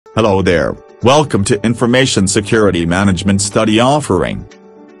Hello there, welcome to Information Security Management Study Offering.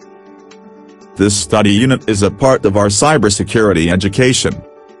 This study unit is a part of our cybersecurity education.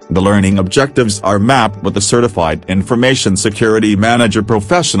 The learning objectives are mapped with the Certified Information Security Manager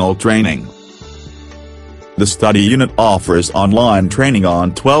Professional Training. The study unit offers online training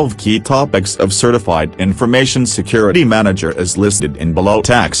on 12 key topics of Certified Information Security Manager as listed in below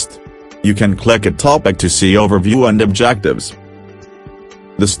text. You can click a topic to see overview and objectives.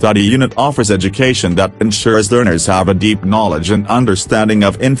 The study unit offers education that ensures learners have a deep knowledge and understanding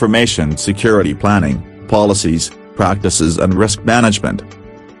of information security planning, policies, practices and risk management.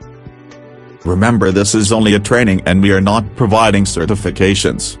 Remember, this is only a training and we are not providing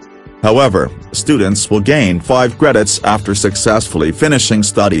certifications. However, students will gain 5 credits after successfully finishing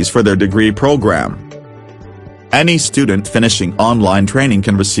studies for their degree program. Any student finishing online training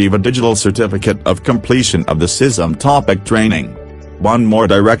can receive a digital certificate of completion of the CISM topic training. One more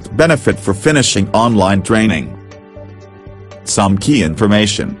direct benefit for finishing online training. Some key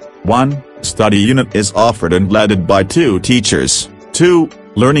information. 1. Study unit is offered and led by 2 teachers. 2.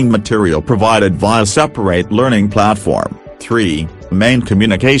 Learning material provided via separate learning platform. 3. Main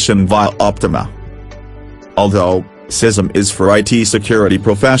communication via Optima. Although, CISM is for IT security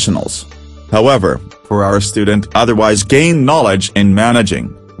professionals. However, for our student otherwise gain knowledge in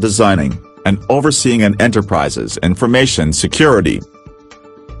managing, designing, and overseeing an enterprise's information security.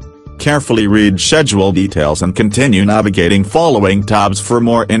 Carefully read schedule details and continue navigating following tabs for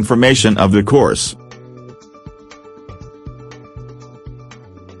more information of the course.